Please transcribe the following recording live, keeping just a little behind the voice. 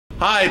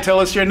Hi, tell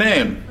us your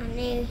name. My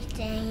name is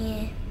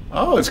Daniel.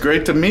 Oh, it's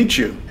great to meet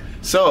you.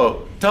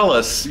 So, tell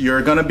us,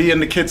 you're going to be in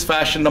the Kids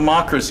Fashion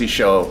Democracy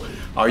show.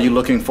 Are you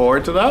looking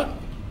forward to that?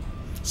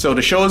 So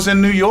the show's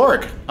in New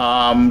York.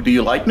 Do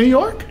you like New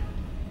York?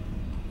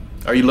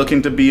 Are you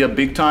looking to be a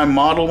big-time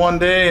model one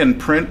day in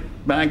print,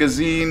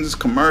 magazines,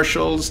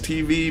 commercials,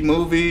 TV,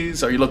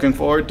 movies? Are you looking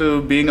forward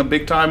to being a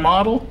big-time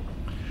model?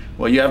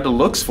 Well, you have the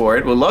looks for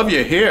it. We'll love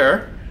your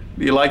hair.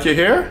 Do you like your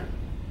hair?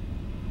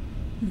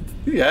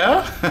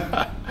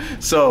 Yeah?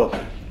 So,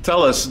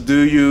 tell us,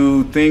 do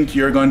you think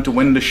you're going to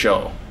win the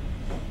show?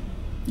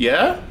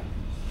 Yeah?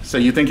 So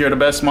you think you're the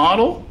best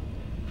model?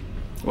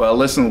 Well,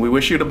 listen, we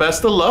wish you the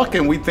best of luck,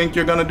 and we think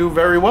you're going to do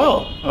very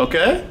well,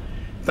 okay?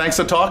 Thanks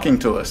for talking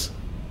to us.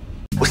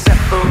 We're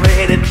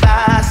separated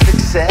by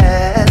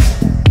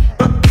success.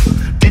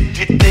 Did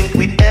you think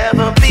we'd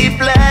ever be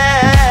blessed?